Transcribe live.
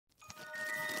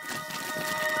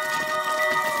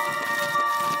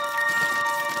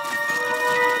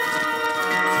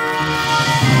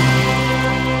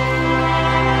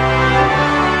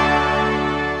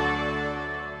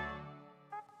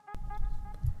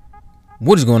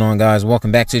What is going on, guys?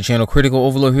 Welcome back to the channel. Critical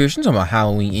Overload here. We're talking about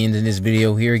Halloween Ends in this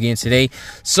video here again today.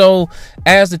 So,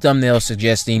 as the thumbnail is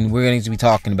suggesting, we're going to be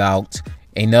talking about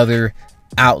another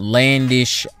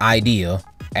outlandish idea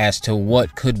as to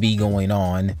what could be going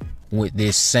on with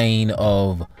this saying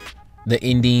of the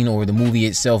ending or the movie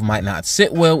itself might not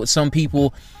sit well with some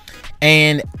people.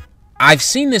 And I've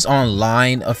seen this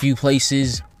online a few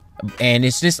places, and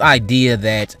it's this idea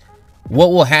that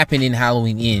what will happen in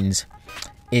Halloween Ends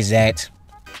is that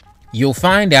you'll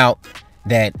find out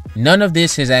that none of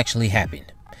this has actually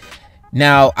happened.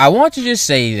 Now, I want to just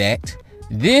say that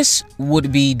this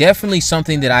would be definitely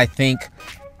something that I think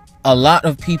a lot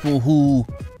of people who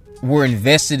were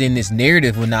invested in this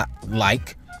narrative would not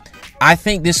like. I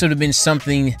think this would have been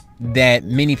something that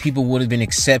many people would have been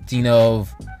accepting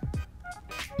of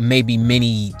maybe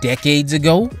many decades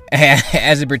ago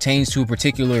as it pertains to a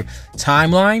particular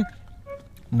timeline.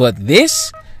 But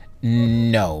this,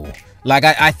 no. Like,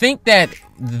 I think that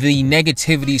the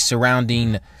negativity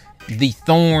surrounding the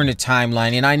Thorn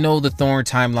timeline, and I know the Thorn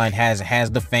timeline has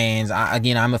the fans.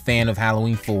 Again, I'm a fan of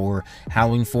Halloween 4.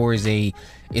 Halloween 4 is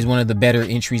one of the better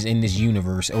entries in this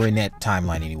universe, or in that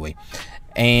timeline anyway.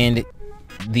 And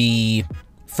the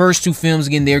first two films,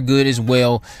 again, they're good as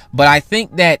well. But I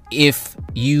think that if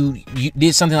you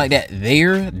did something like that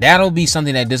there, that'll be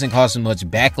something that doesn't cause so much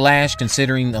backlash,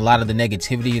 considering a lot of the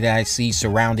negativity that I see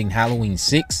surrounding Halloween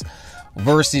 6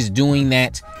 versus doing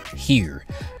that here.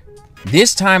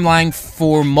 This timeline,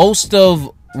 for most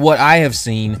of what I have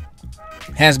seen,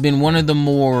 has been one of the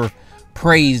more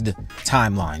praised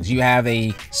timelines. You have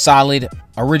a solid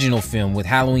original film with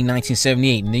Halloween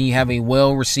 1978, and then you have a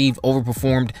well-received,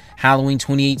 overperformed Halloween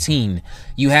 2018.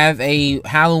 You have a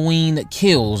Halloween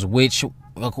Kills, which,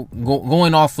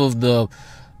 going off of the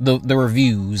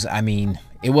reviews, I mean,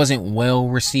 it wasn't well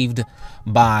received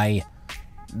by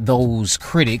those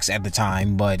critics at the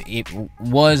time, but it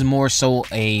was more so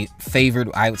a favorite,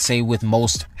 I would say, with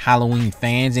most Halloween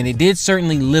fans, and it did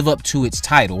certainly live up to its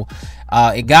title.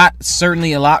 It got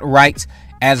certainly a lot right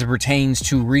as it pertains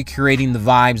to recreating the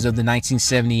vibes of the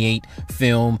 1978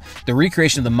 film. The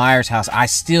recreation of the Myers house, I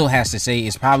still have to say,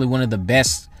 is probably one of the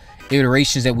best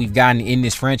iterations that we've gotten in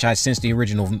this franchise since the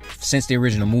original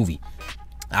movie.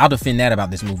 I'll defend that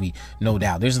about this movie, no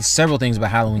doubt. There's several things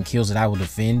about Halloween Kills that I will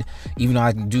defend, even though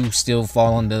I do still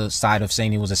fall on the side of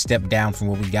saying it was a step down from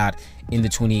what we got in the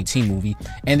 2018 movie.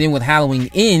 And then with Halloween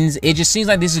Ends, it just seems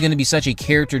like this is going to be such a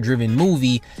character-driven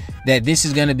movie that this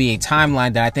is going to be a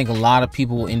timeline that I think a lot of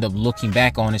people will end up looking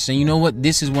back on and saying, you know what,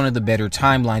 this is one of the better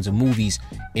timelines of movies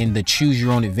in the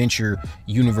choose-your-own-adventure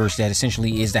universe that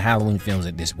essentially is the Halloween films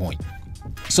at this point.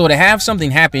 So to have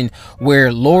something happen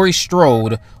where Laurie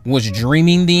Strode was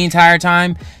dreaming the entire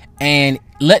time, and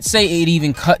let's say it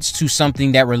even cuts to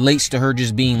something that relates to her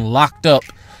just being locked up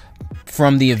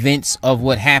from the events of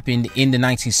what happened in the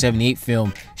 1978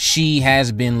 film. She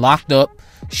has been locked up,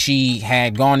 she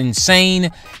had gone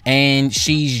insane, and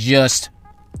she's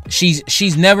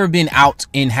never been out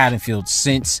in Haddonfield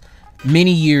since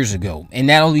many years ago, and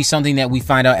that'll be something that we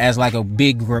find out as like a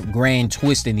big grand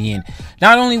twist in the end.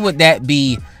 Not only would that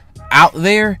be out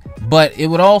there, but it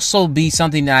would also be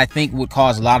something that I think would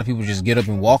cause a lot of people to just get up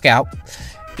and walk out.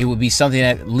 It would be something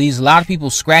that leaves a lot of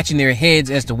people scratching their heads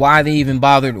as to why they even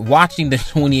bothered watching the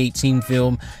 2018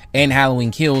 film and Halloween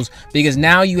Kills, because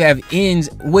now you have Ends,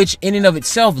 which in and of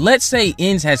itself, let's say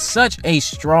Ends has such a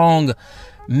strong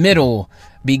middle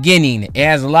beginning. It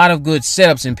has a lot of good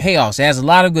setups and payoffs. It has a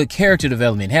lot of good character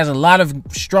development. It has a lot of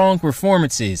strong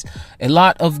performances, a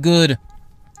lot of good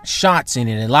shots in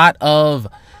it, a lot of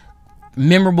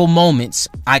memorable moments,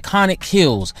 iconic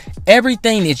kills.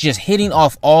 Everything is just hitting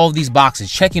off all of these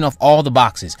boxes, checking off all the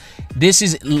boxes. This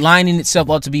is lining itself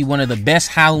up to be one of the best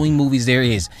Halloween movies there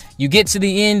is. You get to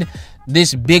the end,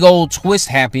 this big old twist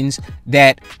happens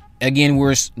that, again,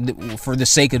 we're, for the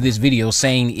sake of this video,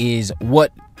 saying is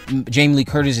what Jamie Lee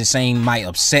Curtis is saying might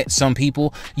upset some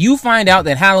people. You find out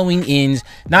that Halloween Ends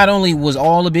not only was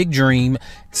all a big dream,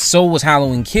 so was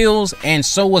Halloween Kills, and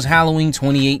so was Halloween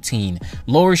 2018.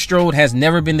 Laurie Strode has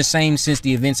never been the same since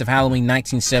the events of Halloween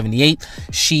 1978.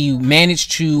 She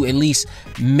managed to at least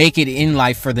make it in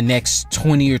life for the next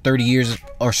 20 or 30 years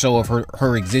or so of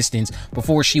her existence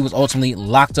before she was ultimately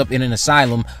locked up in an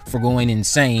asylum for going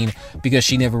insane because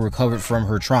she never recovered from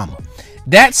her trauma.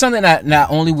 That's something that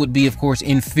not only would be, of course,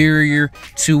 inferior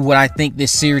to what I think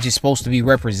this series is supposed to be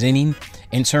representing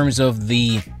in terms of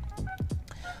the,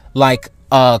 like,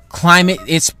 climate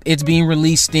it's being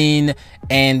released in,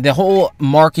 and the whole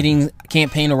marketing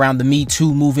campaign around the Me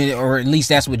Too movement, or at least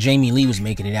that's what Jamie Lee was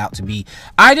making it out to be.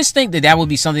 I just think that that would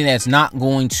be something that's not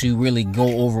going to really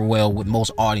go over well with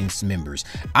most audience members.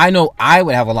 I know I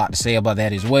would have a lot to say about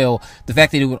that as well. The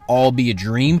fact that it would all be a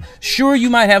dream. Sure, you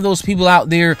might have those people out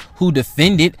there who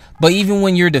defend it, but even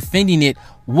when you're defending it,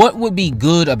 what would be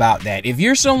good about that? If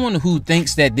you're someone who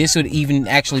thinks that this would even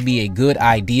actually be a good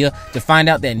idea, to find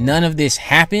out that none of this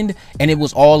happened and it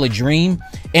was all a dream,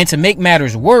 and to make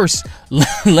matters worse,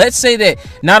 let's say that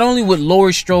not only would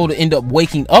Laurie Strode end up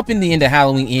waking up in the end of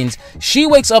Halloween Ends, she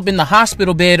wakes up in the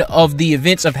hospital bed of the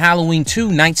events of Halloween 2,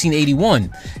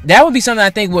 1981. That would be something I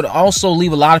think would also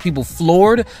leave a lot of people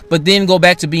floored, but then go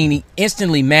back to being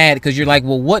instantly mad because you're like,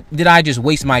 well, what did I just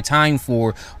waste my time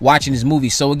for watching this movie?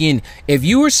 So again, if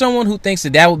you are someone who thinks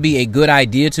that that would be a good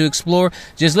idea to explore,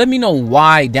 just let me know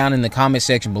why down in the comment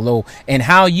section below, and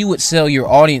how you would sell your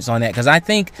audience on that, because I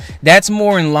think that's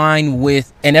more in line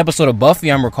with an episode of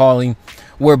Buffy I'm recalling,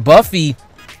 where Buffy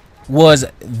was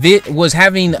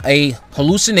having a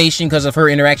hallucination because of her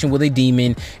interaction with a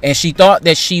demon, and she thought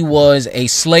that she was a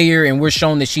slayer, and we're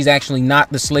shown that she's actually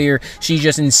not the slayer. She's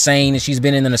just insane, and she's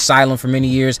been in an asylum for many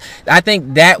years. I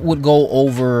think that would go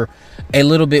over a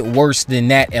little bit worse than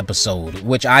that episode,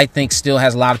 which I think still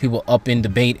has a lot of people up in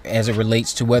debate as it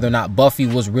relates to whether or not Buffy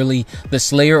was really the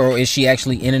slayer, or is she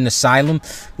actually in an asylum,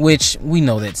 which we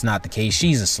know that's not the case.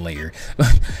 She's a slayer.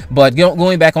 But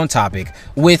going back on topic,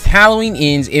 with Halloween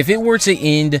Ends, if it were to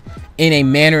end in a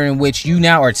manner in which you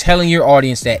now are telling your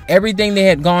audience that everything they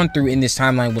had gone through in this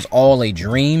timeline was all a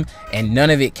dream and none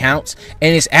of it counts,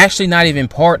 and it's actually not even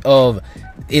part of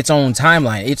its own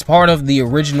timeline, it's part of the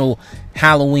original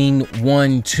Halloween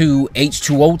 1-2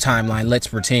 H2O timeline, let's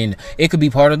pretend. It could be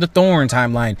part of the Thorn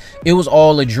timeline. It was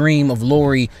all a dream of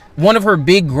Laurie, one of her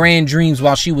big grand dreams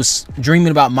while she was dreaming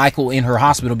about Michael in her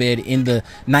hospital bed in the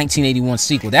 1981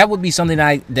 sequel. That would be something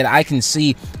that I can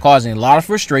see causing a lot of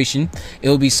frustration. It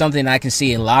would be something I can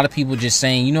see a lot of people just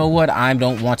saying, you know what, I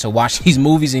don't want to watch these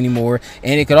movies anymore.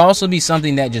 And it could also be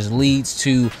something that just leads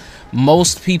to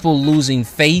most people losing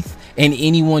faith in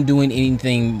anyone doing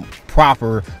anything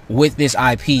proper with this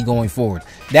IP going forward.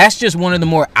 That's just one of the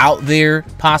more out there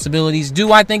possibilities.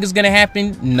 Do I think it's going to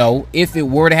happen? No. If it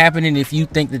were to happen, and if you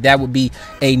think that that would be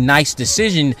a nice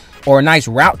decision or a nice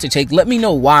route to take, let me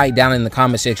know why down in the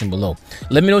comment section below.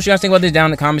 Let me know what you guys think about this down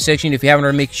in the comment section. If you haven't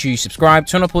already, make sure you subscribe,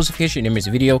 turn on post notifications, and miss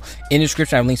a video. In the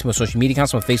description, I have links to my social media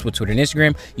accounts on Facebook, Twitter, and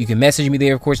Instagram. You can message me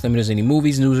there, of course. Let me know if there's any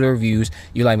movies, news, or reviews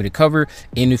you'd like me to cover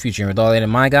in the future. And with all that in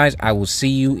mind, guys, I will see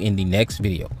you in the next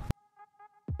video.